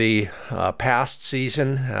the past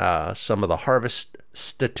season, some of the harvest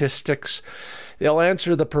statistics. They'll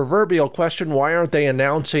answer the proverbial question, why aren't they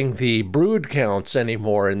announcing the brood counts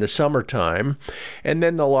anymore in the summertime? And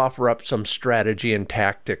then they'll offer up some strategy and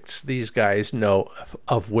tactics. These guys know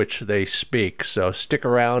of which they speak, so stick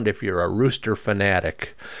around if you're a rooster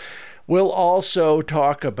fanatic. We'll also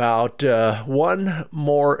talk about one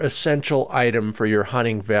more essential item for your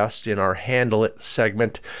hunting vest in our Handle It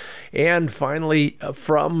segment. And finally,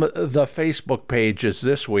 from the Facebook pages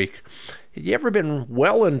this week, have you ever been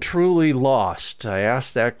well and truly lost? I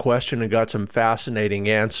asked that question and got some fascinating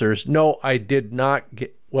answers. No, I did not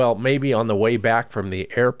get, well, maybe on the way back from the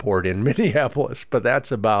airport in Minneapolis, but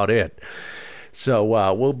that's about it. So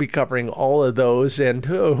we'll be covering all of those and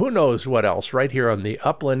who knows what else right here on the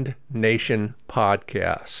Upland Nation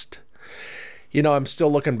podcast. You know, I'm still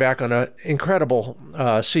looking back on an incredible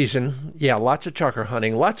season. Yeah, lots of chukar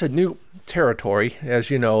hunting, lots of new territory. As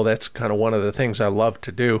you know, that's kind of one of the things I love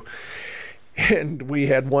to do. And we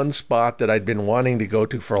had one spot that I'd been wanting to go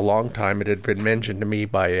to for a long time. It had been mentioned to me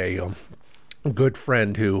by a good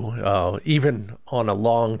friend who, even on a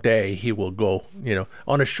long day, he will go,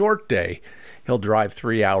 on a short day, he'll drive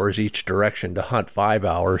 3 hours each direction to hunt 5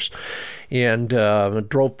 hours. And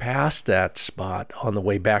drove past that spot on the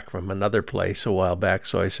way back from another place a while back.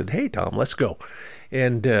 So I said, hey, Tom, let's go.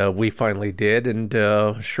 And we finally did. And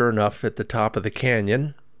sure enough, at the top of the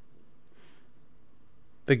canyon,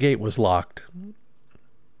 the gate was locked.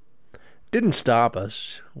 Didn't stop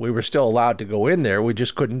us. We were still allowed to go in there. We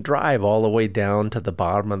just couldn't drive all the way down to the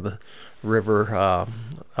bottom of the river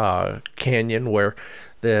canyon where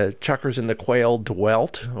the chukars and the quail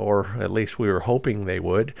dwelt, or at least we were hoping they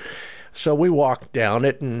would. So we walked down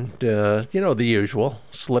it and, the usual,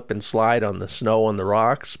 slip and slide on the snow and the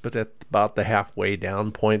rocks. But at about the halfway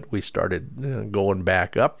down point, we started going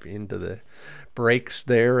back up into the breaks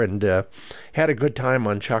there and had a good time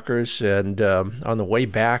on chukars. And on the way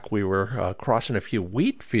back, we were crossing a few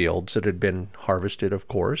wheat fields that had been harvested, of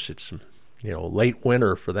course. It's, late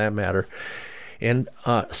winter for that matter. And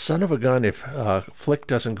son of a gun, if Flick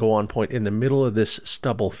doesn't go on point in the middle of this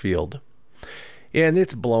stubble field, and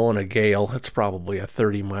it's blowing a gale. It's probably a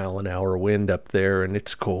 30-mile-an-hour wind up there, and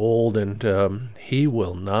it's cold, and he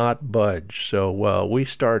will not budge. So we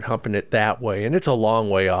start humping it that way, and it's a long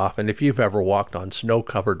way off. And if you've ever walked on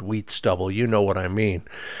snow-covered wheat stubble, you know what I mean.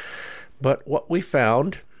 But what we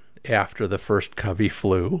found after the first covey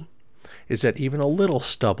flew is that even a little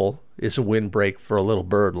stubble is a windbreak for a little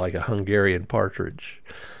bird like a Hungarian partridge.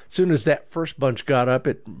 As soon as that first bunch got up,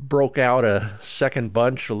 it broke out a second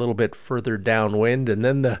bunch a little bit further downwind, and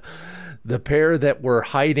then the pair that were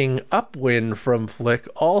hiding upwind from Flick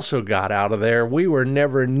also got out of there. We were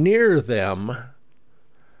never near them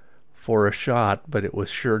for a shot, but it was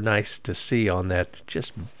sure nice to see on that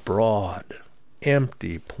just broad,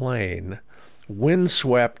 empty plain,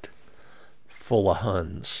 windswept, full of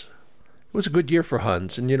Huns. It was a good year for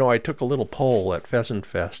Huns, and I took a little poll at Pheasant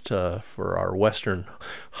Fest for our Western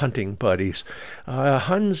hunting buddies.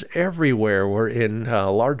 Huns everywhere were in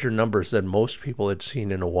larger numbers than most people had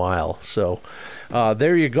seen in a while. So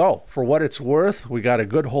there you go. For what it's worth, we got a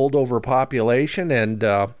good holdover population,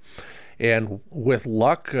 and with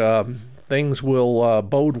luck, things will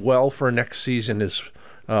bode well for next season as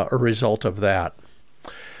a result of that.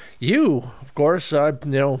 Of course,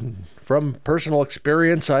 from personal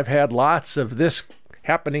experience, I've had lots of this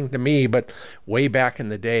happening to me, but way back in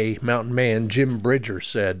the day, mountain man Jim Bridger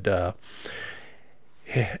said,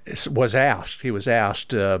 he was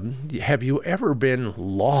asked, have you ever been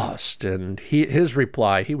lost? And his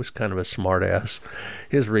reply, he was kind of a smart-ass,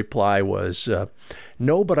 his reply was,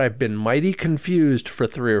 no, but I've been mighty confused for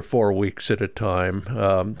 3 or 4 weeks at a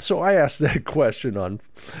time. So I asked that question on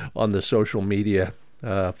the social media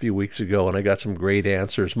a few weeks ago, and I got some great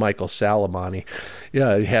answers. Michael Salamani, he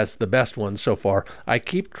has the best one so far. I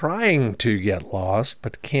keep trying to get lost,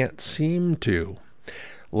 but can't seem to.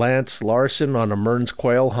 Lance Larson on a Mearns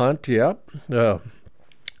quail hunt. Yep.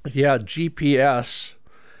 GPS.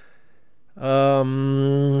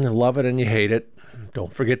 Love it and you hate it.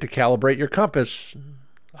 Don't forget to calibrate your compass.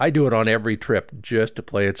 I do it on every trip just to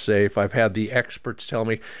play it safe. I've had the experts tell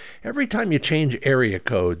me every time you change area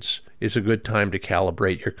codes is a good time to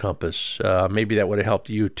calibrate your compass. Maybe that would have helped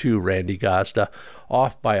you too, Randy Gasta.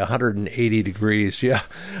 Off by 180 degrees. Yeah,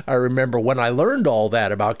 I remember when I learned all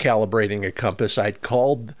that about calibrating a compass, I'd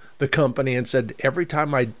called the company and said, every time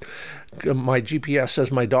my GPS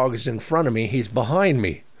says my dog is in front of me, he's behind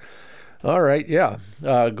me. All right, yeah.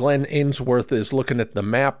 Glenn Ainsworth is looking at the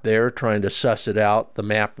map there, trying to suss it out. The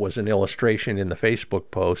map was an illustration in the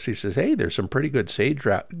Facebook post. He says, hey, there's some pretty good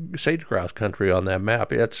sage-grouse country on that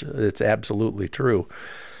map. It's absolutely true.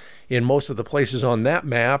 In most of the places on that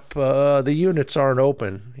map, the units aren't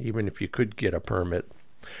open, even if you could get a permit.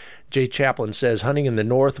 Jay Chaplin says, hunting in the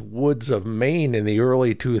north woods of Maine in the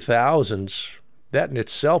early 2000s, that in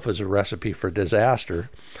itself is a recipe for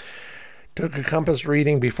disaster. Took a compass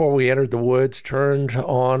reading before we entered the woods, turned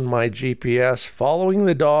on my GPS, following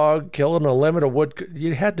the dog, killing a limit of woodcock.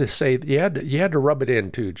 You had to rub it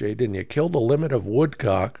in too, Jay, didn't you? Killed a limit of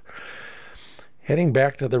woodcock. Heading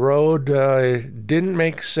back to the road, didn't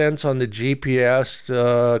make sense on the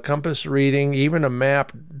GPS. Compass reading, even a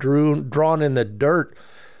map drawn in the dirt.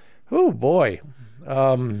 Oh boy.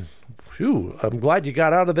 I'm glad you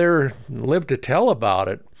got out of there and lived to tell about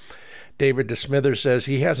it. David DeSmither says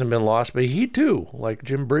he hasn't been lost, but he too, like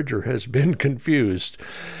Jim Bridger, has been confused.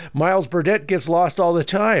 Miles Burdett gets lost all the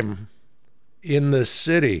time in the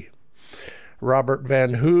city. Robert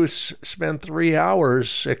Van Hoos spent 3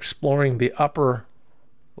 hours exploring the upper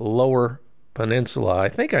lower peninsula. I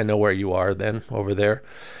think I know where you are then, over there.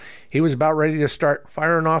 He was about ready to start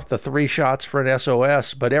firing off the 3 shots for an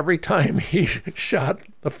SOS, but every time he shot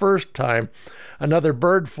the first time, another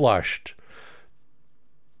bird flushed.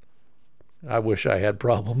 I wish I had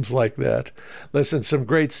problems like that. Listen, some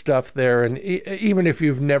great stuff there, and even if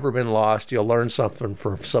you've never been lost, you'll learn something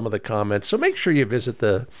from some of the comments. So make sure you visit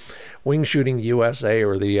the Wing Shooting USA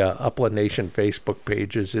or the Upland Nation Facebook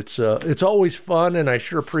pages. It's always fun, and I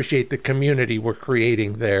sure appreciate the community we're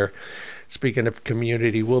creating there. Speaking of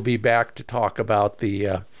community, we'll be back to talk about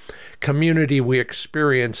the community we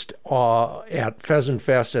experienced at Pheasant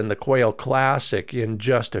Fest and the Quail Classic in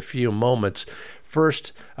just a few moments.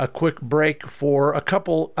 First, a quick break for a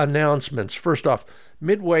couple announcements. First off,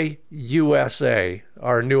 Midway USA,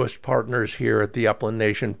 our newest partners here at the Upland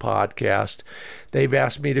Nation podcast. They've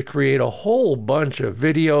asked me to create a whole bunch of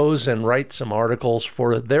videos and write some articles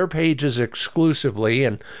for their pages exclusively,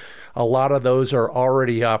 and a lot of those are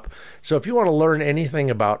already up. So if you want to learn anything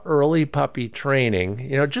about early puppy training,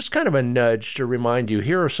 just kind of a nudge to remind you,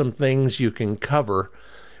 here are some things you can cover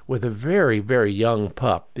with a very, very young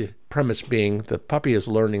pup. The premise being the puppy is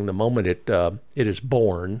learning the moment it is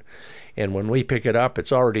born. And when we pick it up,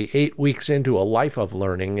 it's already 8 weeks into a life of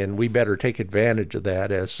learning, and we better take advantage of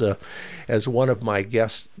that. As one of my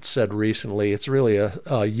guests said recently, it's really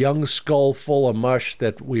a young skull full of mush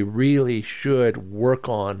that we really should work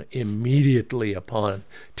on immediately upon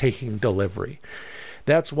taking delivery.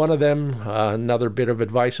 That's one of them. Another bit of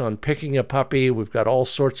advice on picking a puppy. We've got all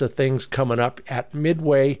sorts of things coming up at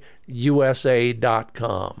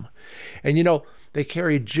midwayusa.com. And they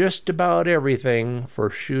carry just about everything for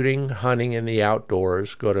shooting, hunting, in the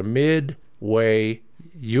outdoors. Go to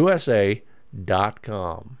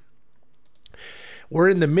midwayusa.com. We're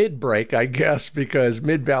in the mid-break, I guess, because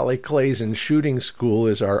Mid-Valley Clays and Shooting School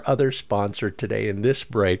is our other sponsor today in this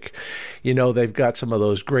break. They've got some of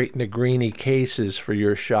those great Negrini cases for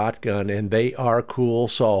your shotgun, and they are cool.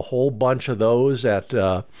 Saw a whole bunch of those at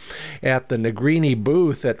the Negrini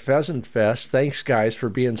booth at Pheasant Fest. Thanks, guys, for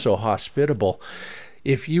being so hospitable.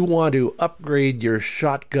 If you want to upgrade your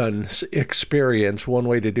shotgun experience, one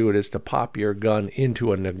way to do it is to pop your gun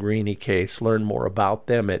into a Negrini case. Learn more about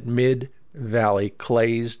them at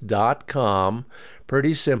midvalleyclays.com.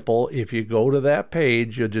 Pretty simple. If you go to that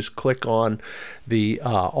page, you'll just click on the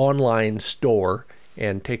online store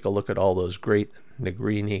and take a look at all those great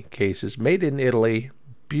Negrini cases. Made in Italy,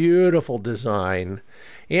 beautiful design,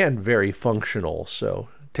 and very functional. So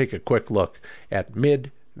take a quick look at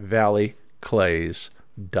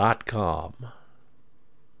midvalleyclays.com.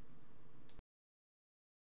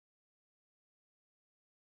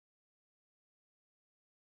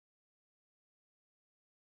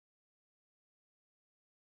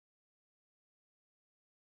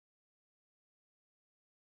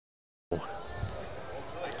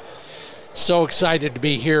 So excited to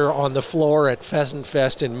be here on the floor at Pheasant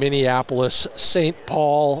Fest in Minneapolis, St.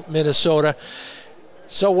 Paul, Minnesota.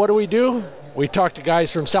 So what do? We talk to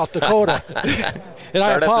guys from South Dakota. And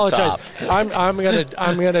I apologize. I'm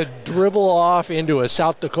gonna dribble off into a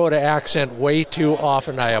South Dakota accent way too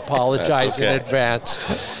often. I apologize in advance.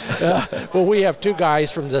 Well, we have two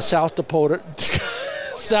guys from the South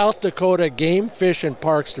Dakota Game Fish and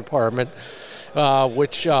Parks Department.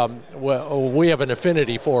 which we have an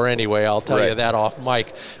affinity for anyway. I'll tell you that off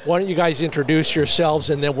mic. Why don't you guys introduce yourselves,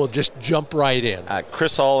 and then we'll just jump right in.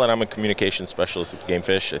 Chris Hall, and I'm a communications specialist at Game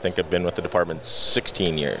Fish. I think I've been with the department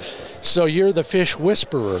 16 years. So you're the fish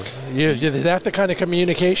whisperer. Is that the kind of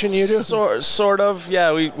communication you do? Sort of,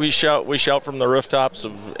 yeah. We shout from the rooftops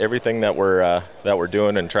of everything that we're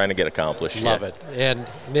doing and trying to get accomplished. Love it. And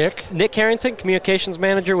Nick Harrington, communications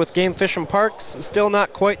manager with Game Fish and Parks. Still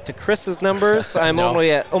not quite to Chris's numbers. I'm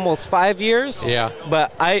only at almost 5 years. Yeah.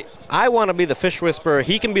 But I want to be the fish whisperer.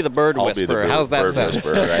 He can be the bird whisperer. How's that sound?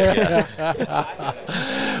 Whisperer, right?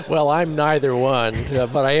 Yeah. Well, I'm neither one,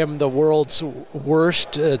 but I am the world's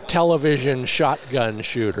worst television shotgun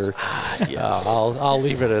shooter. Yes. I'll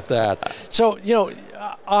leave it at that. So,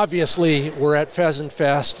 obviously, we're at Pheasant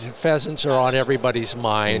Fest. Pheasants are on everybody's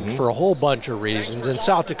mind for a whole bunch of reasons, and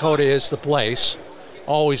South Dakota is the place,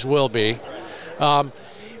 always will be.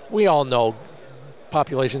 We all know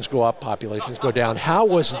populations go up, populations go down. How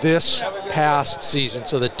was this past season?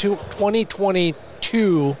 So the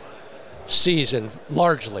 2022 season,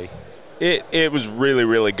 largely. It was really,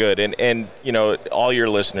 really good. And all your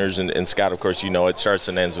listeners, and Scott, of course, it starts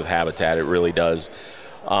and ends with habitat. It really does.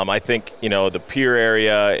 I think, the Pierre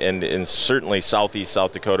area and certainly southeast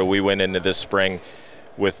South Dakota, we went into this spring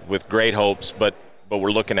with great hopes, but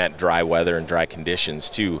we're looking at dry weather and dry conditions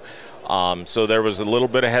too. So there was a little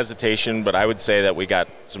bit of hesitation, but I would say that we got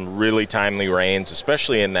some really timely rains,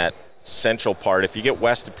 especially in that central part. If you get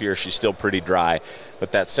west of Pierre, she's still pretty dry,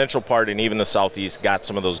 but that central part and even the southeast got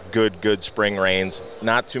some of those good spring rains.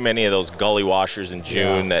 Not too many of those gully washers in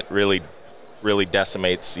June that really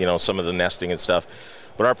decimates, some of the nesting and stuff.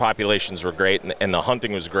 But our populations were great, and the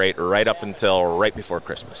hunting was great right up until right before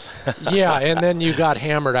Christmas. Yeah, and then you got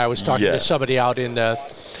hammered. I was talking to somebody out in that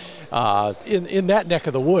neck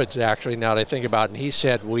of the woods, actually, now that I think about it, and he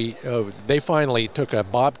said they finally took a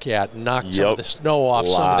bobcat and knocked some of the snow off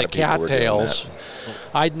some of the cattails.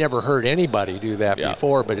 I'd never heard anybody do that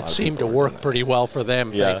before, but it seemed to work pretty well for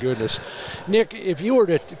them, thank goodness. Nick, if you were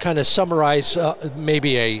to kind of summarize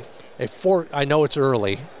maybe I know it's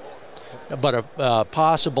early, but a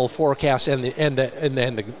possible forecast and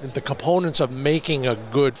the components of making a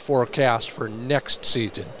good forecast for next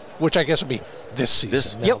season, which I guess would be this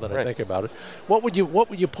season. I think about it, what would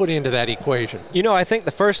you put into that equation? I think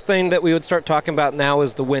the first thing that we would start talking about now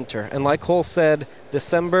is the winter. And like Cole said,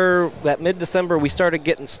 mid-December, we started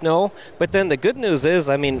getting snow. But then the good news is,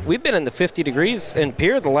 we've been in the 50 degrees in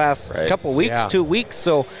Pierre the last couple weeks, 2 weeks.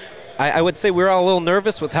 So I would say we're all a little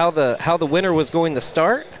nervous with how the winter was going to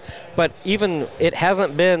start. But even it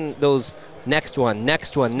hasn't been those next one,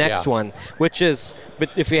 which is, but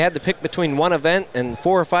if you had to pick between one event and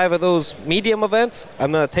 4 or 5 of those medium events,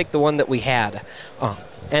 I'm going to take the one that we had.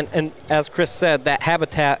 And as Chris said, that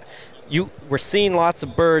habitat, we're seeing lots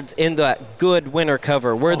of birds in that good winter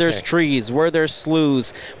cover where there's trees, where there's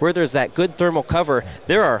sloughs, where there's that good thermal cover.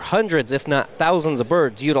 There are hundreds, if not thousands, of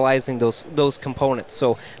birds utilizing those components.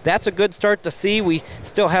 So that's a good start to see. We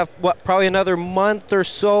still have, probably another month or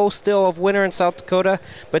so still of winter in South Dakota,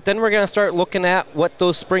 but then we're going to start looking at what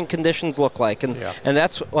those spring conditions look like. And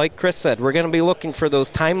that's, like Chris said, we're going to be looking for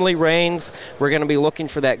those timely rains. We're going to be looking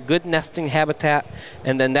for that good nesting habitat,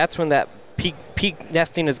 and then that's when that peak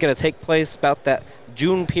nesting is going to take place about that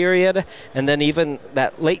June period, and then even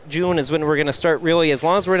that late June is when we're going to start really, as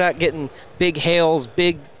long as we're not getting big hails,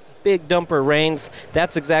 big dumper rains,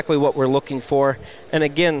 that's exactly what we're looking for. And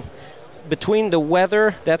again, between the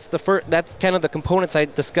weather, that's kind of the components I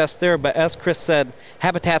discussed there, but as Chris said,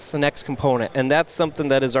 habitat's the next component, and that's something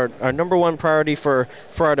that is our number one priority for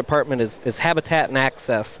our department is habitat and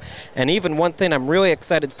access. And even one thing I'm really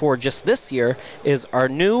excited for just this year is our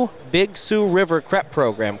new Big Sioux River CREP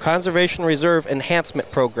program, Conservation Reserve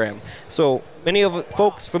Enhancement Program. So many of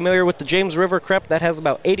folks familiar with the James River CREP, that has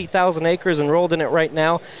about 80,000 acres enrolled in it right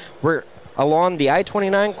now. We're along the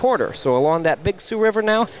I-29 corridor. So along that Big Sioux River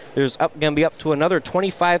now, there's going to be up to another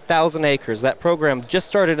 25,000 acres. That program just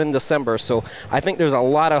started in December, so I think there's a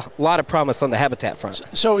lot of promise on the habitat front.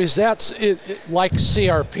 So is that like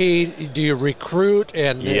CRP? Do you recruit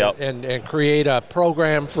and create a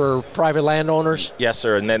program for private landowners? Yes,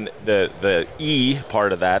 sir. And then the E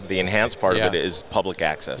part of that, the enhanced part of it, is public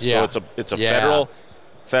access. So it's a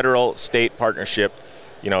federal state partnership.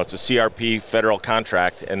 It's a CRP federal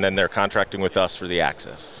contract, and then they're contracting with us for the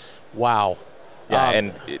access. Wow.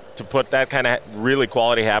 Yeah, to put that kind of really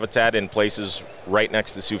quality habitat in places right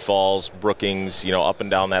next to Sioux Falls, Brookings, up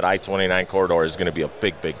and down that I-29 corridor is going to be a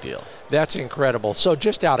big, big deal. That's incredible. So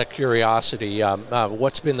just out of curiosity,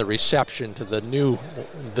 what's been the reception to the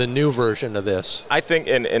new version of this? I think,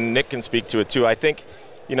 and Nick can speak to it too, I think,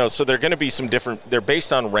 so they're going to be some different. They're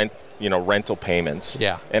based on rental payments.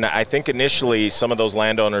 Yeah. And I think initially some of those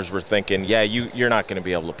landowners were thinking, yeah, you're not going to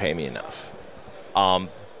be able to pay me enough.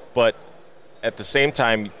 But at the same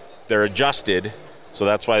time, they're adjusted, so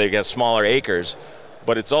that's why they get smaller acres.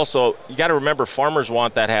 But it's also, you got to remember, farmers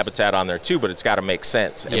want that habitat on there too, but it's got to make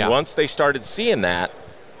sense. And once they started seeing that,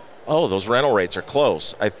 those rental rates are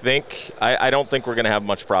close. I don't think we're going to have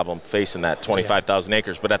much problem facing that 25,000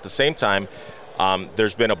 acres. But at the same time,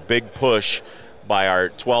 there's been a big push by our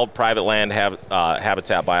 12 private land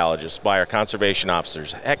habitat biologists, by our conservation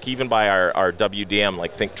officers, heck, even by our WDM,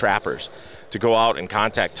 like Think Trappers, to go out and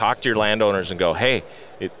talk to your landowners and go, hey,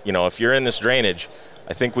 if you're in this drainage,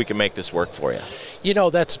 I think we can make this work for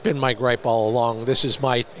you. That's been my gripe all along. This is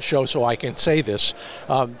my show, so I can say this.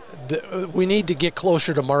 We need to get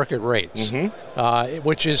closer to market rates,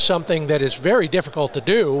 which is something that is very difficult to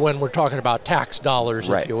do when we're talking about tax dollars,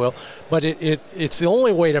 if you will. But it's the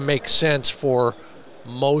only way to make sense for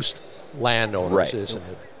most landowners, isn't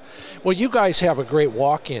it? Well, you guys have a great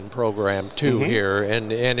walk-in program, too, here,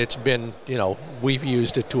 and it's been, we've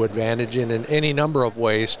used it to advantage in any number of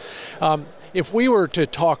ways. If we were to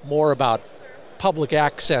talk more about public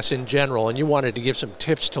access in general, and you wanted to give some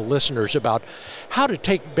tips to listeners about how to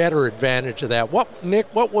take better advantage of that, Nick,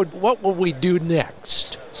 what would we do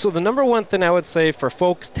next? So the number one thing I would say for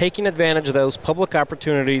folks taking advantage of those public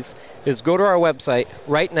opportunities is go to our website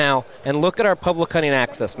right now and look at our public hunting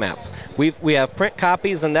access map. We have print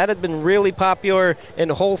copies, and that had been really popular in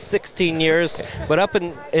the whole 16 years. But up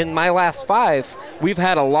in my last 5, we've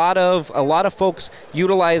had a lot of folks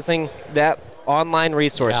utilizing that online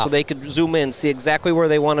resource so they could zoom in, see exactly where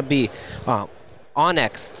they want to be.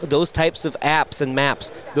 Onyx, those types of apps and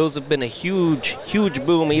maps, those have been a huge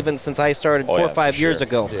boom even since I started 4 or 5 years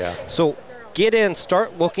ago. Yeah. So get in,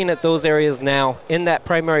 start looking at those areas now in that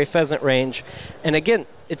primary pheasant range. And again,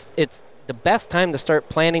 it's the best time to start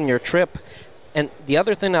planning your trip. And the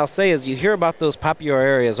other thing I'll say is you hear about those popular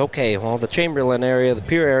areas. Okay, well, the Chamberlain area, the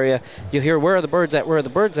Pierre area, you hear where are the birds at, where are the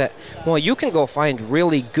birds at? Well, you can go find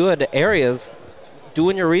really good areas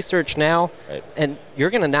doing your research now, and you're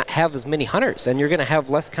going to not have as many hunters, and you're going to have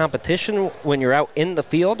less competition when you're out in the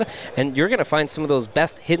field, and you're going to find some of those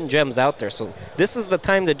best hidden gems out there. So this is the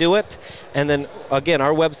time to do it. And then, again,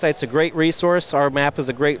 our website's a great resource. Our map is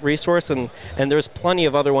a great resource, and there's plenty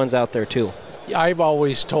of other ones out there, too. I've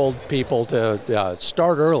always told people to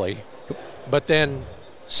start early, but then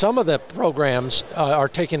some of the programs are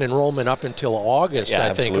taking enrollment up until August,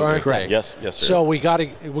 I think, aren't they? Yes, sir. So we got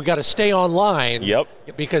to stay online.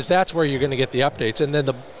 Yep. Because that's where you're going to get the updates, and then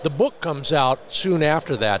the book comes out soon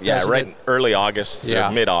after that. Yeah, right. It? Early August or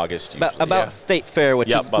mid-August. About State Fair,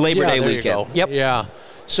 which is Labor Day weekend. Yep. Yeah.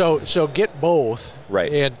 So get both.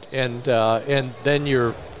 Right. And then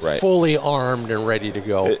you're fully armed and ready to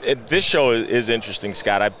go. This show is interesting,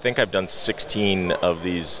 Scott. I think I've done 16 of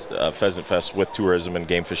these Pheasant Fest with tourism and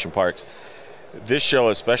game fishing parks. This show,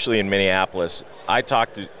 especially in Minneapolis, I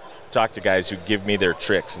talk to guys who give me their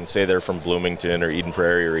tricks and say they're from Bloomington or Eden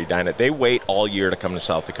Prairie or Edina. They wait all year to come to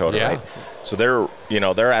South Dakota, right? So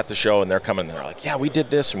they're at the show and they're coming. They're like, yeah, we did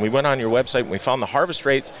this and we went on your website and we found the harvest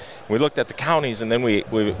rates. And we looked at the counties, and then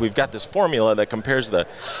we've got this formula that compares the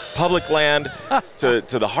public land to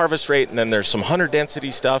the harvest rate, and then there's some hunter density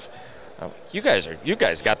stuff. You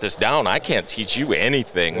guys got this down. I can't teach you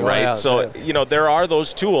anything, right? Yeah, so there are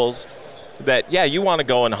those tools that, you want to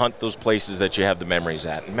go and hunt those places that you have the memories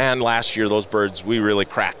at. And man, last year those birds, we really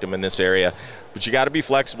cracked them in this area. But you got to be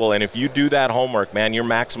flexible, and if you do that homework, man, you're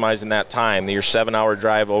maximizing that time. Your 7-hour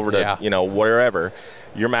drive over to wherever,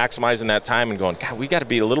 you're maximizing that time and going, God, we got to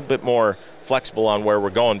be a little bit more flexible on where we're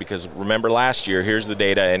going, because remember last year, here's the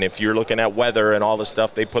data, and if you're looking at weather and all the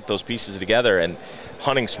stuff, they put those pieces together. And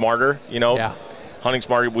hunting smarter, hunting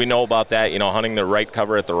smarter, we know about that, hunting the right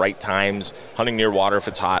cover at the right times, hunting near water if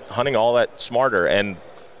it's hot, hunting all that smarter. And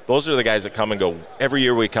those are the guys that come and go, every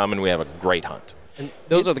year we come and we have a great hunt. And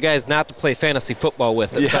those are the guys not to play fantasy football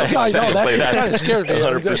with. I know, that kind of scared me.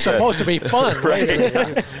 100%. It's supposed to be fun,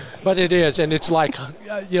 right? But it is, and it's like,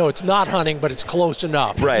 it's not hunting, but it's close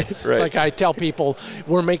enough. Right. It's like I tell people,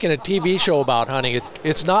 we're making a TV show about hunting.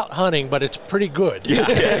 It's not hunting, but it's pretty good. Yeah,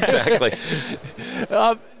 exactly.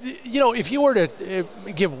 If you were to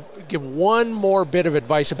give one more bit of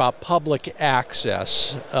advice about public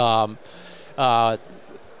access, what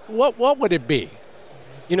would it be?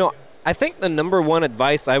 I think the number one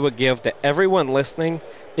advice I would give to everyone listening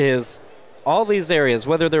is all these areas,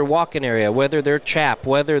 whether they're walk-in area, whether they're chap,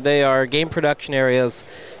 whether they are game production areas,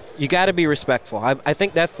 you got to be respectful. I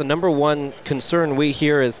think that's the number one concern we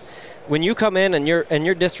hear is when you come in and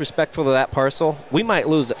you're disrespectful to that parcel, we might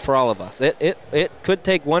lose it for all of us. It could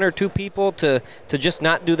take one or two people to just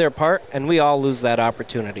not do their part, and we all lose that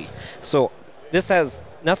opportunity. So this has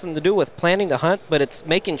nothing to do with planning to hunt, but it's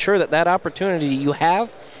making sure that opportunity you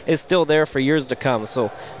have is still there for years to come.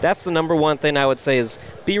 So that's the number one thing I would say is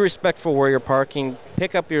be respectful where you're parking,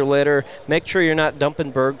 pick up your litter, make sure you're not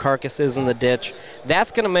dumping bird carcasses in the ditch.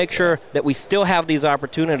 That's going to make sure that we still have these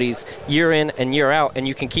opportunities year in and year out, and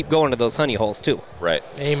you can keep going to those honey holes too. Right.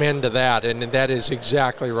 Amen to that, and that is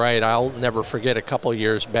exactly right. I'll never forget a couple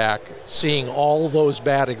years back seeing all those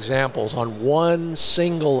bad examples on one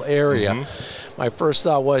single area. Mm-hmm. My first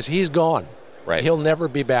thought was, he's gone. Right. He'll never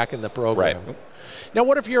be back in the program. Right. Now,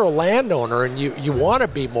 what if you're a landowner and you want to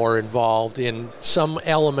be more involved in some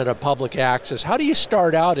element of public access? How do you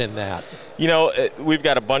start out in that? You know, we've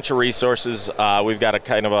got a bunch of resources. We've got a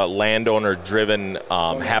kind of a landowner-driven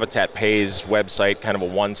Habitat Pays website, kind of a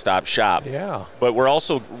one-stop shop. Yeah. But we're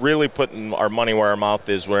also really putting our money where our mouth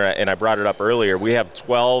is, and I brought it up earlier. We have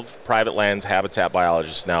 12 private lands habitat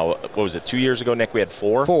biologists now. What was it, 2 years ago, Nick? We had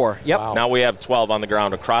 4? 4, yep. Wow. Now we have 12 on the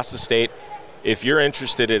ground across the state. If you're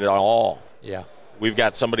interested in it at all, yeah, we've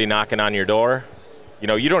got somebody knocking on your door. You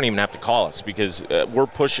know, you don't even have to call us because we're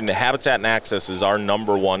pushing the habitat and access is our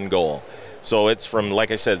number one goal. So it's from,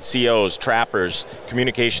 like I said, COs, trappers,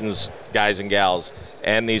 communications guys and gals,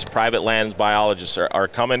 and these private lands biologists are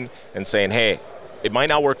coming and saying, hey, it might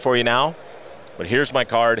not work for you now, but here's my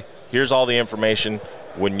card, here's all the information.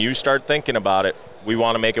 When you start thinking about it, we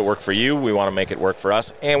want to make it work for you, we want to make it work for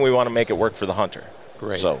us, and we want to make it work for the hunter.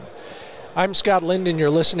 Great. So I'm Scott Linden. You're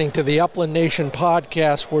listening to the Upland Nation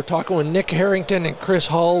podcast. We're talking with Nick Harrington and Chris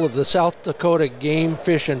Hull of the South Dakota Game,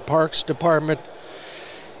 Fish, and Parks Department.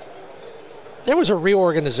 There was a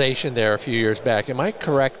reorganization there a few years back. Am I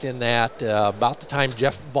correct in that? About the time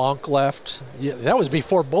Jeff Vonk left? Yeah, that was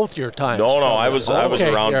before both your times. No, I was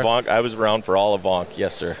around yeah. Vonk. I was around for all of Vonk.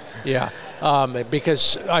 Yes, sir. Yeah,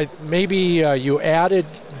 because maybe you added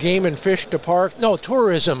Game and Fish to Park. No,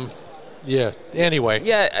 tourism. Yeah. Anyway.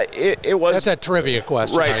 Yeah, it was. That's a trivia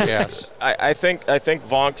question, right. I guess. I think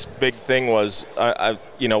Vonk's big thing was,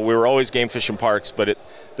 we were always Game, Fish, and Parks, but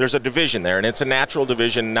there's a division there, and it's a natural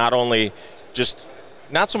division, not only just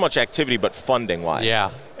not so much activity, but funding-wise.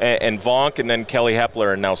 Yeah. And Vonk and then Kelly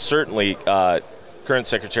Hepler, and now certainly current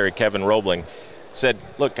Secretary Kevin Roebling, said,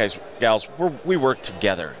 look, guys, gals, we work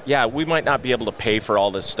together. Yeah, we might not be able to pay for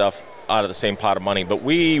all this stuff out of the same pot of money, but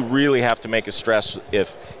we really have to make a stress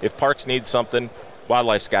if Parks needs something,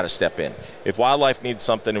 Wildlife's got to step in. If Wildlife needs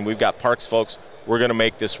something and we've got Parks folks, we're going to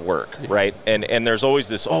make this work, right? And there's always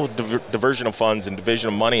this diversion of funds and division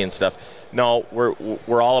of money and stuff. No,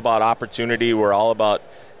 we're all about opportunity. We're all about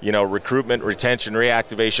recruitment, retention,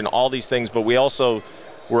 reactivation, all these things. But we also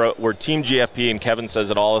we're Team GFP, and Kevin says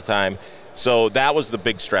it all the time. So that was the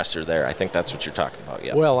big stressor there. I think that's what you're talking about.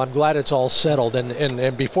 Yeah. Well, I'm glad it's all settled.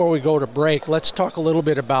 And before we go to break, let's talk a little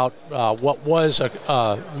bit about what was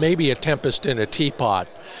maybe a tempest in a teapot.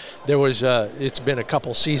 There was it's been a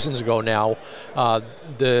couple seasons ago now.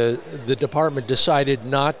 The department decided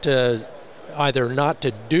either not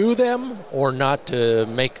to do them or not to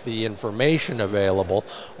make the information available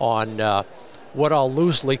on what I'll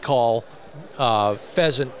loosely call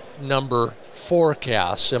pheasant number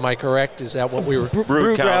forecasts. Am I correct? Is that what we were?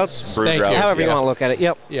 Brood grounds. Thank you. However you want to look at it.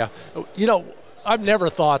 Yep. Yeah. I've never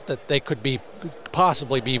thought that they could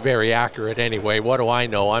possibly be very accurate anyway. What do I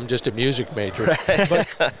know? I'm just a music major.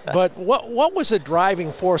 But what was the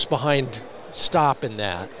driving force behind stopping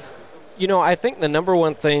that? I think the number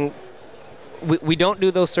one thing, we don't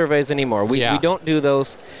do those surveys anymore. We don't do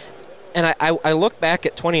those. And I look back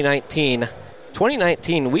at 2019.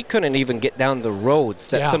 2019, we couldn't even get down the roads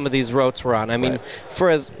that some of these routes were on. I mean, for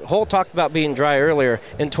as Hull talked about being dry earlier,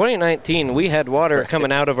 in 2019, we had water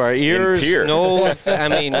coming out of our ears, nose. I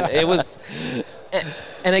mean, it was.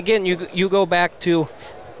 And again, you go back to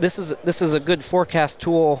this is a good forecast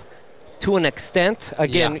tool to an extent.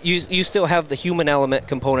 Again, you still have the human element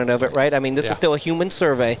component of it, right? I mean, this is still a human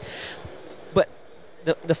survey.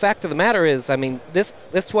 The fact of the matter is, I mean, this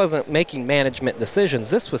wasn't making management decisions.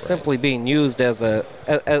 This was simply being used as a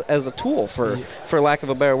tool, for lack of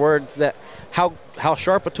a better word. That how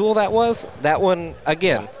sharp a tool that was. That one,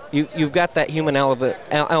 again, you've got that human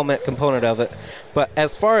element component of it. But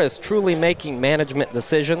as far as truly making management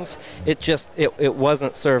decisions, it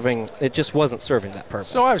wasn't serving. It just wasn't serving that purpose.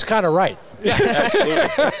 So I was kind of right. Yeah,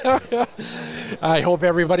 absolutely. I hope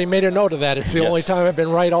everybody made a note of that. It's the only time I've been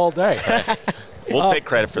right all day. We'll take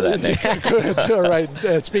credit for that, Nick. Good. All right.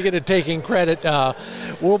 Speaking of taking credit,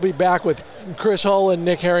 we'll be back with Chris Hull and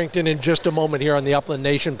Nick Harrington in just a moment here on the Upland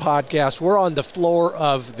Nation podcast. We're on the floor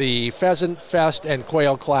of the Pheasant Fest and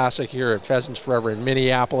Quail Classic here at Pheasants Forever in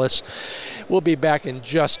Minneapolis. We'll be back in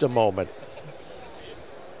just a moment.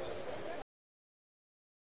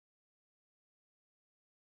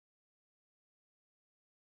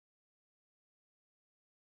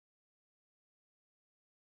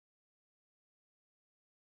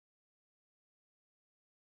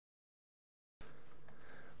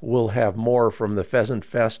 We'll have more from the Pheasant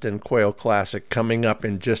Fest and Quail Classic coming up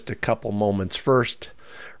in just a couple moments. First,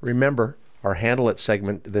 remember our Handle It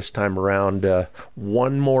segment this time around.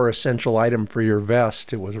 One more essential item for your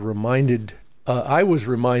vest. I was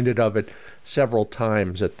reminded of it several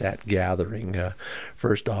times at that gathering.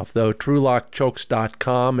 First off, though,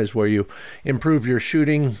 TrueLockChokes.com is where you improve your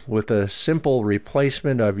shooting with a simple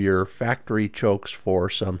replacement of your factory chokes for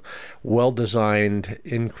some well-designed,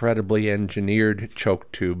 incredibly engineered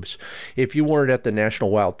choke tubes. If you weren't at the National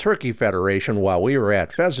Wild Turkey Federation while we were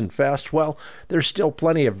at Pheasant Fest, well, there's still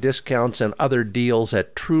plenty of discounts and other deals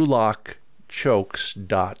at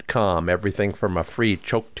TrueLockChokes.com. Everything from a free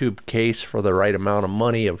choke tube case for the right amount of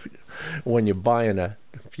money when you're buying a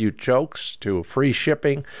few chokes to free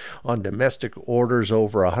shipping on domestic orders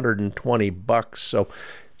over $120. So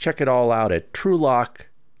check it all out at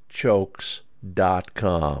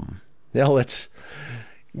TrueLockChokes.com. Now let's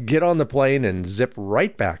get on the plane and zip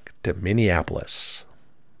right back to Minneapolis.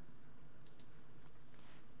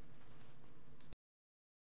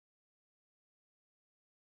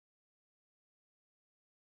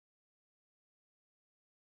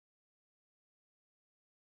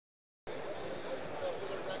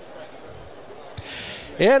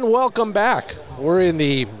 And welcome back. We're in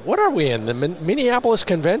the Minneapolis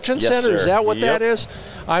Convention Center? Sir. Is that what Yep. that is?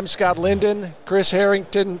 I'm Scott Linden, Chris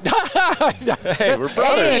Harrington. Hey, we're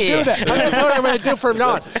brothers. Do that. That's what I'm going to do from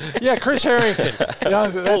now on. Yeah, Chris Harrington.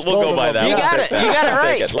 We'll go by that. You got it. You got it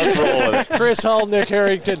right. Let's roll with it. Chris Hull, Nick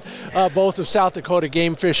Harrington, both of South Dakota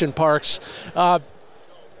Game Fish and Parks.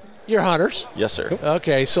 You're hunters. Yes, sir.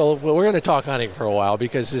 Okay, so we're going to talk hunting for a while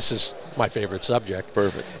because this is my favorite subject.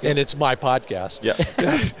 Perfect. And it's my podcast. Yeah.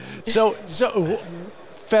 So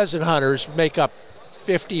pheasant hunters make up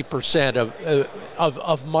 50%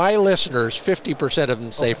 of my listeners. 50% of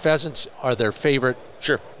them say pheasants are their favorite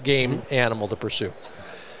game animal to pursue.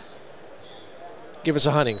 Give us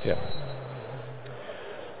a hunting tip.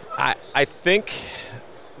 I think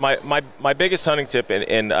my biggest hunting tip,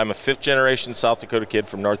 and I'm a fifth-generation South Dakota kid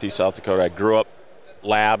from Northeast South Dakota. I grew up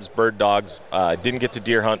labs, bird dogs. Didn't get to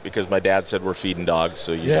deer hunt because my dad said we're feeding dogs,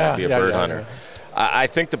 so you got to be a bird hunter. Yeah. I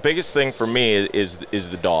think the biggest thing for me is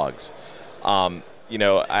the dogs. I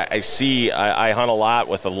hunt a lot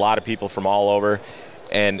with a lot of people from all over,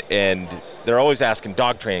 and they're always asking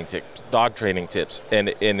dog training tips, and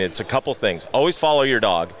it's a couple things. Always follow your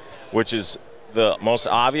dog, which is the most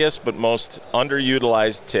obvious but most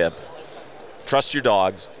underutilized tip. Trust your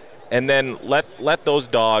dogs, and then let those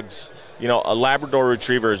dogs. A Labrador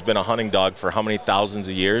Retriever has been a hunting dog for how many thousands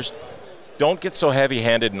of years? Don't get so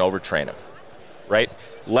heavy-handed and overtrain them, right?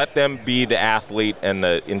 Let them be the athlete and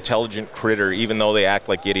the intelligent critter, even though they act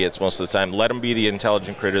like idiots most of the time. Let them be the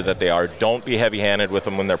intelligent critter that they are. Don't be heavy-handed with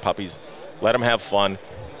them when they're puppies. Let them have fun.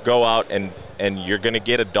 Go out, and you're going to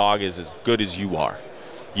get a dog as good as you are.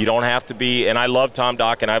 You don't have to be, and I love Tom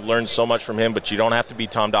Dokken, and I've learned so much from him, but you don't have to be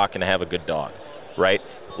Tom Dokken to have a good dog, right?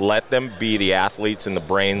 Let them be the athletes and the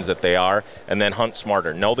brains that they are, and then hunt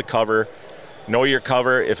smarter. Know the cover. Know your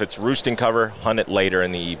cover. If it's roosting cover, hunt it later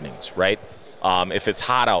in the evenings, right? If it's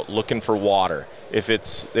hot out, looking for water. If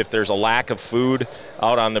there's a lack of food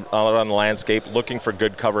out on the landscape, looking for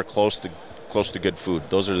good cover close to good food.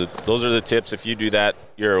 Those are the tips. If you do that,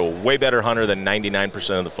 you're a way better hunter than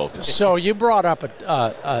 99% of the folks. So you brought up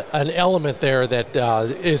an element there that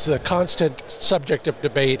is a constant subject of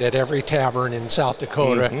debate at every tavern in South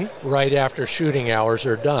Dakota right after shooting hours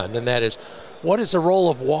are done, and that is, what is the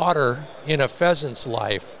role of water in a pheasant's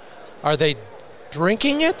life? Are they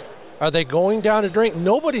drinking it? Are they going down to drink?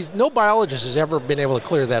 No biologist has ever been able to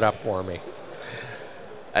clear that up for me.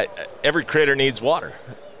 Every critter needs water.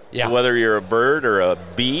 Yeah. Whether you're a bird or a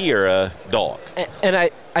bee or a dog. And I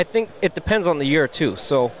think it depends on the year, too.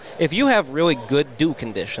 So if you have really good dew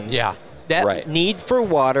conditions, that need for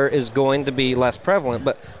water is going to be less prevalent.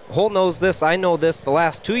 But Holt knows this, I know this, the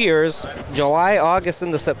last 2 years, July, August,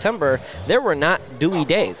 into September, there were not dewy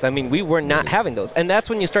days. I mean, we were not having those. And that's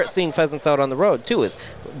when you start seeing pheasants out on the road, too, is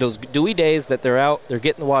those dewy days that they're out, they're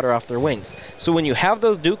getting the water off their wings. So when you have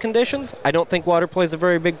those dew conditions, I don't think water plays a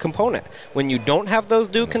very big component. When you don't have those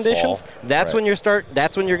dew conditions, that's when you're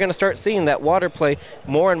going to start seeing that water play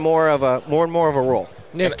more and more of a role.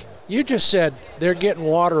 Nick, you just said they're getting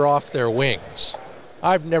water off their wings.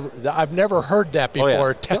 I've never heard that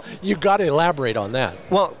before. You got to elaborate on that.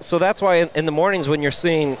 Well, so that's why in the mornings when you're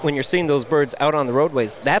seeing those birds out on the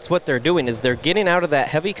roadways, that's what they're doing, is they're getting out of that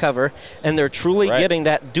heavy cover and they're truly getting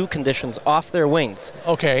that dew conditions off their wings.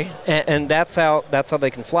 Okay. And that's how they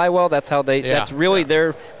can fly well. That's how that's really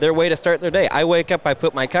their way to start their day. I wake up, I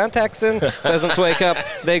put my contacts in. Pheasants wake up,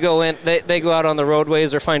 they go in, they go out on the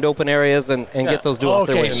roadways or find open areas and get those dew off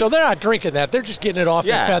their wings. So they're not drinking that. They're just getting it off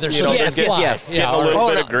their feathers so they can fly. Yes. A little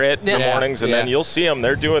bit of grit in the mornings, and then you'll see them.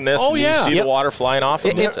 They're doing this, and you see the water flying off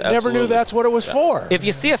them. Never knew that's what it was for. If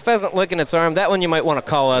you see a pheasant licking its arm, that one you might want to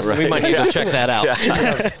call us, and we might need to check that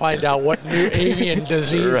out. Find out what new avian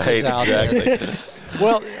disease is out there.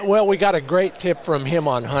 Well, we got a great tip from him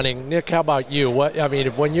on hunting. Nick, how about you?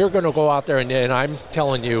 When you're going to go out there, and I'm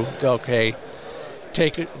telling you, okay,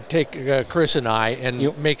 take Chris and I,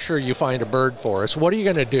 and make sure you find a bird for us. What are you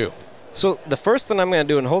going to do? So the first thing I'm going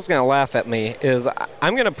to do, and Holt's going to laugh at me, is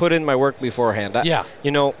I'm going to put in my work beforehand.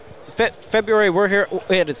 February, we're here.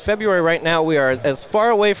 It is February right now. We are as far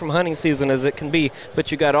away from hunting season as it can be,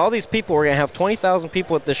 but you got all these people. We're going to have 20,000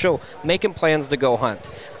 people at the show making plans to go hunt.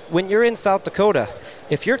 When you're in South Dakota,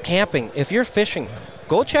 if you're camping, if you're fishing,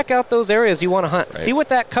 go check out those areas you want to hunt. Right. See what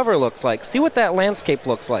that cover looks like. See what that landscape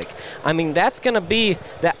looks like. I mean, that's going to be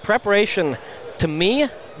that preparation. To me,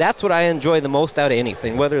 that's what I enjoy the most out of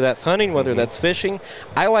anything, whether that's hunting, whether that's fishing.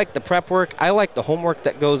 I like the prep work. I like the homework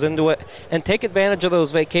that goes into it. And take advantage of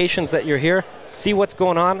those vacations that you're here, see what's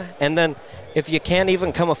going on, and then if you can,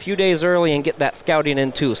 even come a few days early and get that scouting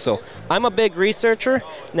in too. So I'm a big researcher.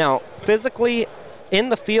 Now, physically, in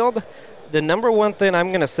the field, the number one thing I'm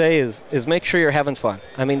going to say is make sure you're having fun.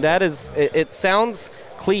 I mean, it sounds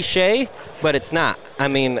cliche, but it's not. I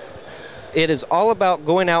mean, it is all about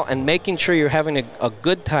going out and making sure you're having a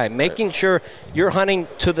good time, making sure you're hunting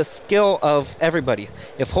to the skill of everybody.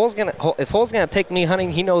 If Holt's gonna take me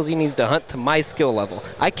hunting, he knows he needs to hunt to my skill level.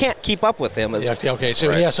 I can't keep up with him. He has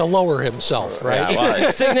to lower himself, right? Yeah,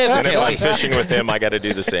 well, significantly. And if I'm fishing with him, I got to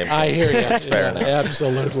do the same thing. I hear you. That's fair enough.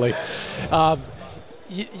 Absolutely.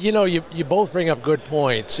 You both bring up good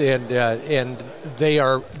points, and they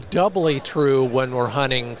are doubly true when we're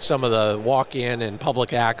hunting some of the walk-in and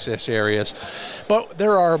public access areas. But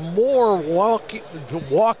there are more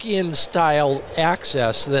walk-in style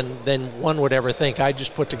access than one would ever think. I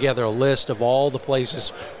just put together a list of all the places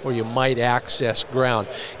where you might access ground.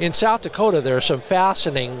 In South Dakota, there are some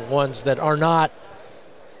fascinating ones that are not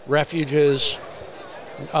refuges,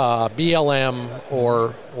 BLM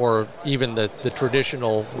or even the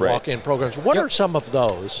traditional walk-in programs. What are some of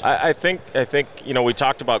those? I think we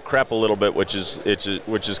talked about CREP a little bit, which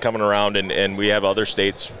is coming around, and we have other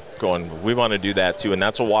states going, we want to do that too, and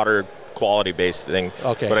that's a water quality based thing.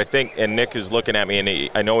 Okay. But I think, and Nick is looking at me,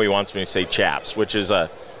 and I know he wants me to say CHAPS, which is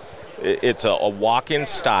a walk-in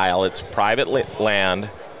style. It's private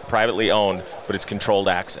land, privately owned, but it's controlled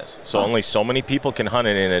access. So only so many people can hunt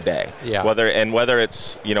it in a day. Yeah. Whether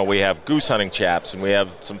it's, we have goose hunting chaps, and we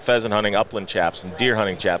have some pheasant hunting upland chaps and deer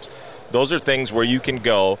hunting chaps. Those are things where you can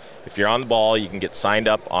go, if you're on the ball, you can get signed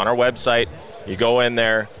up on our website. You go in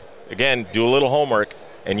there, again, do a little homework,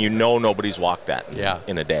 and nobody's walked that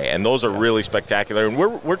in a day. And those are really spectacular. And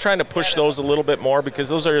we're trying to push those a little bit more because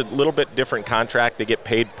those are a little bit different contract. They get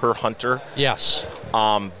paid per hunter. Yes.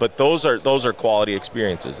 But those are quality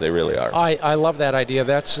experiences. They really are. I love that idea.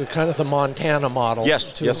 That's kind of the Montana model.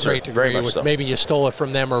 Yes, to a great degree. Very much so. Maybe you stole it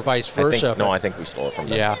from them or vice versa. I think we stole it from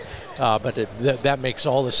them. Yeah. But that makes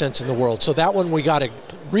all the sense in the world. So that one we got to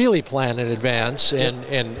really plan in advance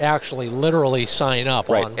and actually literally sign up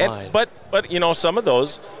online. But some of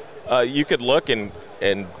those you could look and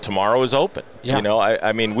tomorrow is open.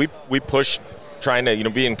 Yeah. We push trying to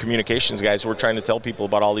be in communications guys. We're trying to tell people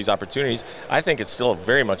about all these opportunities. I think it's still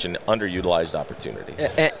very much an underutilized opportunity.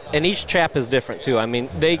 And each chap is different too. I mean,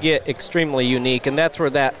 they get extremely unique, and that's where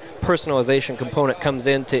that personalization component comes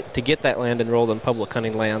in to get that land enrolled in public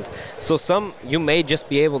hunting land. So some you may just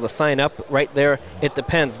be able to sign up right there. It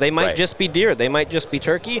depends. They might just be deer. They might just be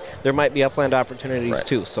turkey. There might be upland opportunities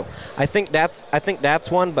too. So I think that's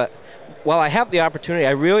one. But while I have the opportunity,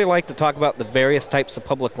 I really like to talk about the various types of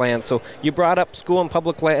public lands. So you brought up school and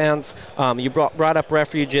public lands. You brought up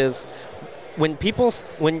refuges. when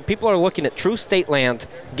people are looking at true state land,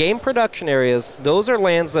 game production areas, those are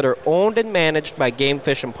lands that are owned and managed by game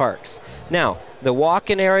fish and parks. Now, the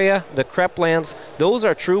walk-in area, the CREP lands, those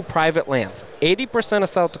are true private lands. 80% of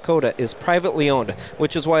South Dakota is privately owned,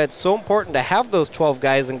 which is why it's so important to have those 12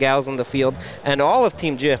 guys and gals in the field and all of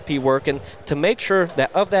Team GFP working to make sure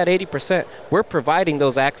that of that 80%, we're providing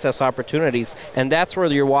those access opportunities. And that's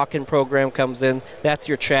where your walk-in program comes in. That's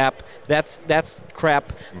your CHAP. That's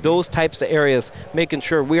CREP. Those types of areas, making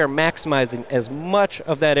sure we are maximizing as much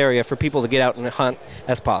of that area for people to get out and hunt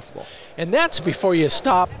as possible. And that's before you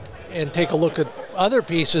stop and take a look at other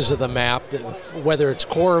pieces of the map, whether it's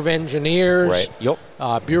Corps of Engineers, Right.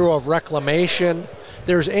 Yep. Bureau of Reclamation.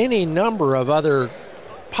 There's any number of other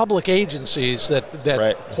public agencies that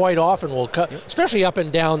Right. quite often will cut, especially up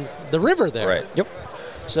and down the river there. Right. Yep.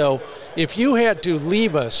 So if you had to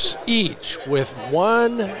leave us each with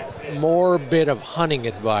one more bit of hunting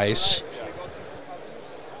advice,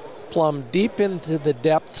 plumb deep into the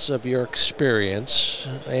depths of your experience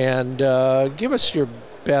and give us your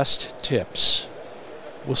best tips.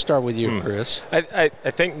 We'll start with you, Chris. I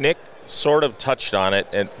think Nick sort of touched on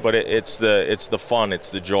it, but it's the fun,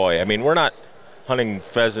 it's the joy. I mean, we're not hunting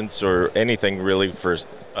pheasants or anything really for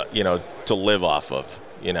to live off of.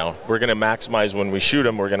 We're going to maximize when we shoot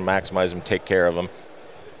them. We're going to maximize them, take care of them.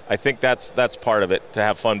 I think that's part of it, to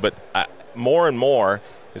have fun. But more and more,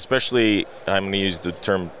 especially I'm going to use the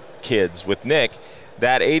term kids with Nick,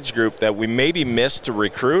 that age group that we maybe missed to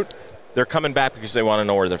recruit, they're coming back because they want to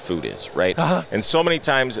know where their food is, right? Uh-huh. And so many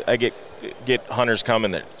times I get hunters come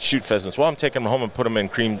and they shoot pheasants. Well, I'm taking them home and put them in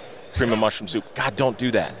cream of mushroom soup. God, don't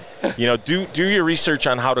do that. Do your research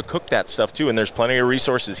on how to cook that stuff too. And there's plenty of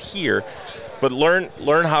resources here, but learn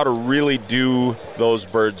how to really do those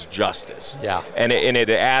birds justice. Yeah. And it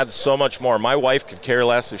adds so much more. My wife could care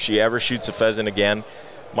less if she ever shoots a pheasant again.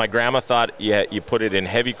 My grandma thought, you put it in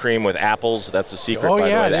heavy cream with apples. That's a secret, by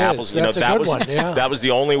the way. The apples, That's a good one. Yeah. that was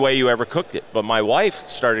the only way you ever cooked it. But my wife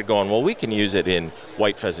started going, well, we can use it in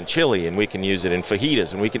white pheasant chili, and we can use it in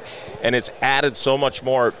fajitas, and it's added so much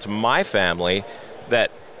more to my family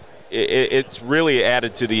that it's really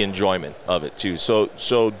added to the enjoyment of it too. So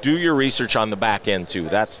do your research on the back end too.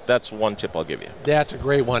 That's one tip I'll give you. That's a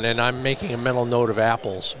great one, and I'm making a mental note of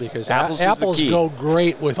apples because Apples is the apples key. go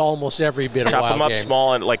great with almost every bit of Chop wild them up game.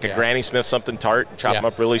 small and like Yeah. a Granny Smith, something tart. Chop them Yeah.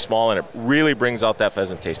 up really small, and it really brings out that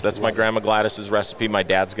pheasant taste. That's my Grandma Gladys's recipe. My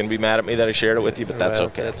dad's going to be mad at me that I shared it with you, but that's Well,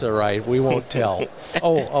 okay. That's all right. We won't tell.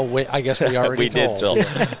 Wait, I guess we already We did told.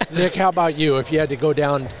 Nick, how about you? If you had to go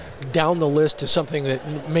down the list to something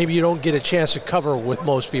that maybe you don't get a chance to cover with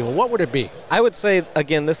most people, what would it be? I would say,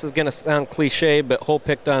 again, this is going to sound cliche, but Hole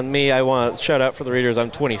picked on me. I want to shout out for the readers.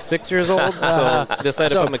 I'm 26 years old, so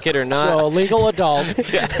decide if I'm a kid or not. So legal adult.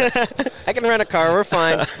 I can rent a car. We're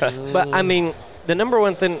fine. But, I mean, the number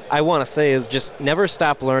one thing I want to say is just never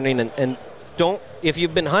stop learning and don't, if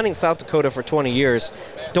you've been hunting South Dakota for 20 years,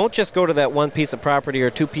 don't just go to that one piece of property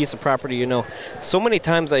or two piece of property. So many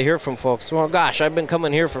times I hear from folks, well, gosh, I've been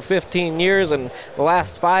coming here for 15 years and the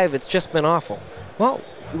last 5, it's just been awful. Well,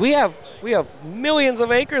 we have millions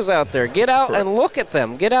of acres out there. Get out and look at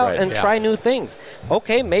them. Get out and try new things.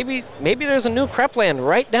 Okay, maybe there's a new crep land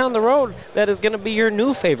right down the road that is going to be your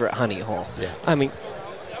new favorite honey hole. Yeah. I mean,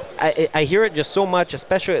 I hear it just so much,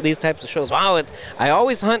 especially at these types of shows. Wow, I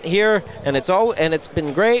always hunt here, and it's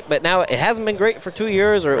been great, but now it hasn't been great for 2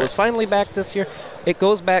 years, or it was finally back this year. It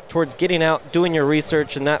goes back towards getting out, doing your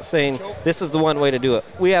research, and not saying this is the one way to do it.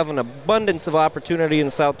 We have an abundance of opportunity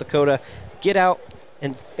in South Dakota. Get out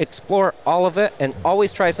and explore all of it, and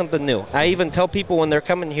always try something new. I even tell people when they're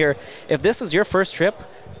coming here, if this is your first trip,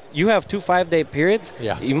 you have 2 5-day periods.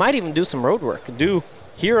 Yeah. You might even do some road work. Do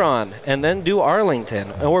Huron, and then do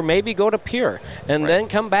Arlington, or maybe go to Pierre, and then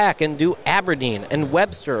come back and do Aberdeen and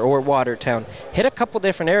Webster or Watertown. Hit a couple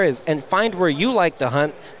different areas and find where you like to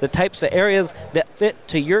hunt, the types of areas that fit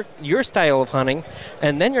to your style of hunting,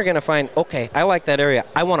 and then you're going to find, okay, I like that area.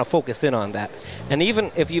 I want to focus in on that. And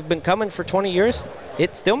even if you've been coming for 20 years,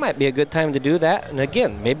 it still might be a good time to do that. And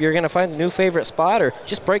again, maybe you're going to find a new favorite spot, or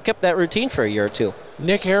just break up that routine for a year or two.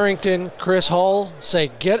 Nick Harrington, Chris Hull say,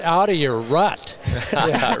 get out of your rut.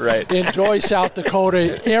 Right. Enjoy South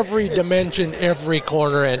Dakota, every dimension, every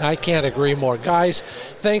corner, and I can't agree more. Guys,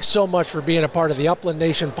 thanks so much for being a part of the Upland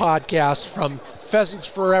Nation podcast from Pheasants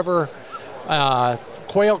Forever,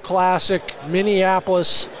 Quail Classic,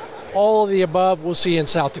 Minneapolis, all of the above. We'll see you in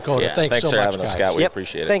South Dakota. Yeah, Thanks so for much, having us, guys. Scott. We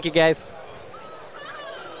appreciate it. Thank you, guys.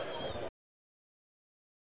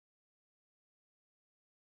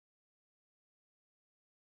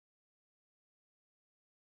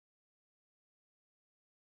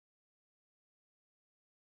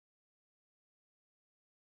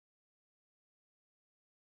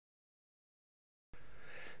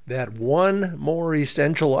 that one more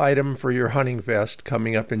essential item for your hunting vest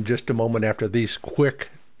coming up in just a moment after these quick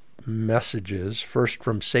messages. First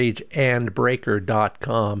from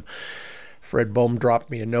sageandbreaker.com. Fred Bohm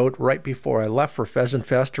dropped me a note right before I left for Pheasant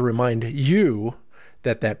Fest to remind you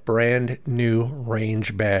that brand new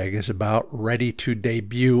range bag is about ready to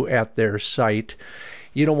debut at their site.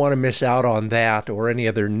 You don't want to miss out on that or any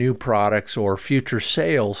other new products or future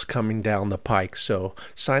sales coming down the pike. So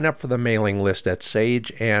sign up for the mailing list at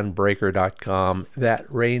sageandbreaker.com.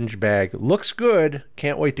 That range bag looks good.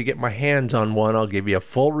 Can't wait to get my hands on one. I'll give you a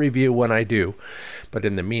full review when I do. But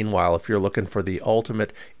in the meanwhile, if you're looking for the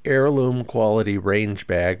ultimate heirloom quality range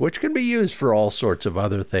bag, which can be used for all sorts of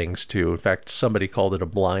other things too. In fact, somebody called it a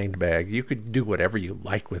blind bag. You could do whatever you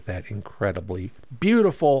like with that incredibly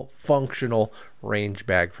beautiful, functional range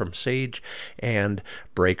bag from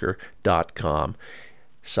sageandbreaker.com.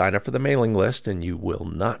 Sign up for the mailing list and you will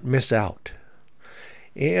not miss out.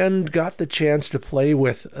 And got the chance to play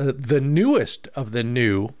with the newest of the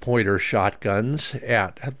new pointer shotguns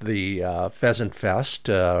at the Pheasant Fest.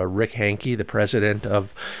 Rick Hankey, the president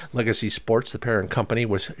of Legacy Sports, the parent company,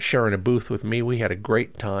 was sharing a booth with me. We had a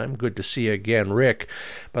great time. Good to see you again, Rick.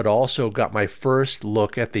 But also got my first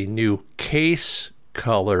look at the new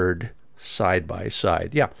case-colored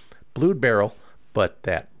side-by-side. Yeah, blued barrel, but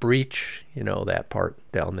that breech, that part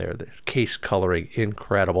down there, the case coloring,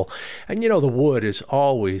 incredible. And the wood is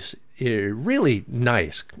always really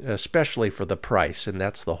nice, especially for the price, and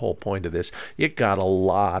that's the whole point of this. It got a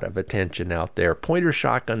lot of attention out there.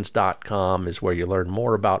 Pointershotguns.com is where you learn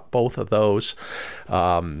more about both of those,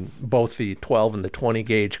 both the 12 and the 20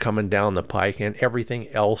 gauge coming down the pike and everything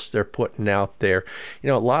else they're putting out there.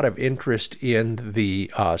 A lot of interest in the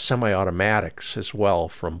semi-automatics as well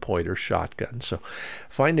from Pointer Shotguns. So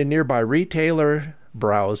find a nearby retailer,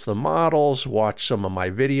 browse the models, watch some of my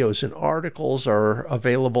videos and articles are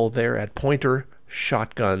available there at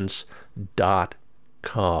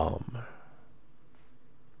pointershotguns.com.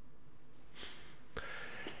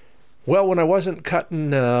 Well, when I wasn't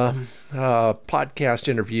cutting podcast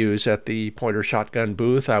interviews at the Pointer Shotgun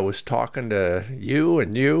booth, I was talking to you,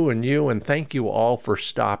 and thank you all for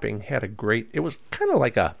stopping. It was kind of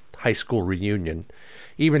like a high school reunion,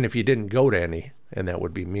 even if you didn't go to any, and that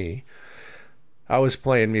would be me. I was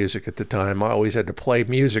playing music at the time. I always had to play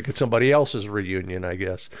music at somebody else's reunion, I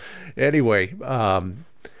guess. Anyway,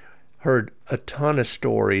 heard a ton of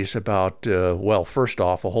stories about, first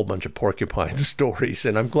off, a whole bunch of porcupine stories,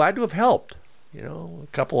 and I'm glad to have helped. A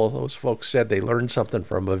couple of those folks said they learned something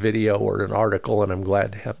from a video or an article, and I'm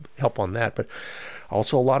glad to help on that. But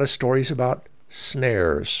also a lot of stories about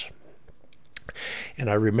snares. And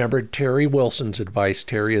I remembered Terry Wilson's advice.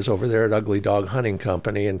 Terry is over there at Ugly Dog Hunting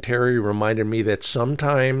Company, and Terry reminded me that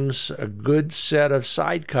sometimes a good set of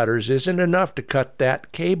side cutters isn't enough to cut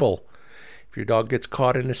that cable if your dog gets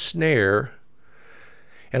caught in a snare.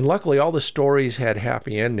 And luckily, all the stories had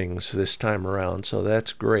happy endings this time around, so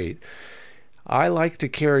that's great. I like to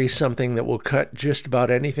carry something that will cut just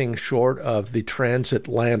about anything short of the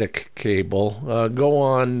transatlantic cable. Go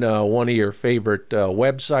on one of your favorite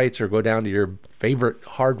websites or go down to your favorite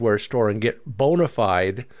hardware store and get bona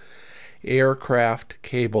fide aircraft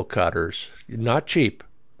cable cutters. Not cheap,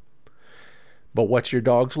 but what's your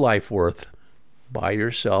dog's life worth? Buy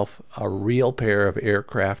yourself a real pair of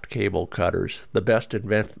aircraft cable cutters. The best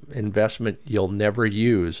investment you'll never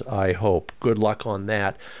use, I hope. Good luck on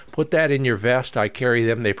that. Put that in your vest. I carry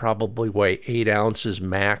them. They probably weigh 8 ounces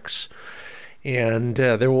max. And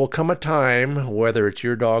there will come a time, whether it's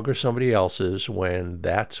your dog or somebody else's, when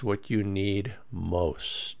that's what you need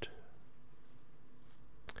most.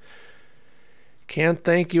 Can't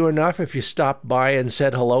thank you enough if you stopped by and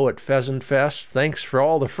said hello at Pheasant Fest. Thanks for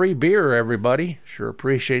all the free beer, everybody. Sure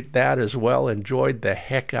appreciate that as well. Enjoyed the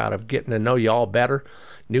heck out of getting to know you all better.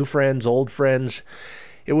 New friends, old friends.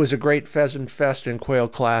 It was a great Pheasant Fest and Quail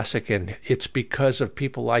Classic, and it's because of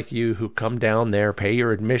people like you who come down there, pay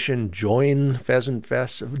your admission, join Pheasant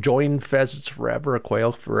Fest, join Pheasants Forever,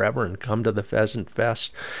 Quail Forever, and come to the Pheasant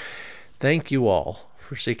Fest. Thank you all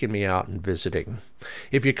for seeking me out and visiting.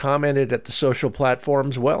 If you commented at the social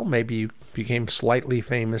platforms, well, maybe you became slightly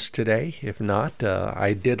famous today. If not,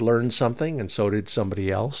 I did learn something, and so did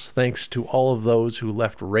somebody else. Thanks to all of those who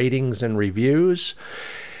left ratings and reviews.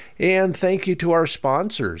 And thank you to our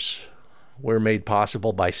sponsors. We're made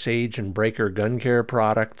possible by Sage and Breaker Gun Care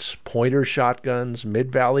Products, Pointer Shotguns,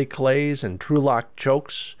 Mid-Valley Clays, and TruLock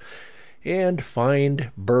Chokes, and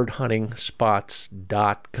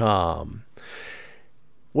FindBirdHuntingSpots.com.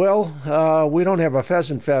 Well, we don't have a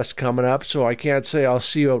Pheasant Fest coming up, so I can't say I'll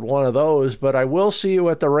see you at one of those, but I will see you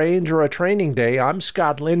at the range or a training day. I'm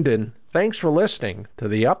Scott Linden. Thanks for listening to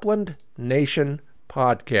the Upland Nation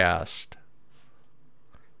Podcast.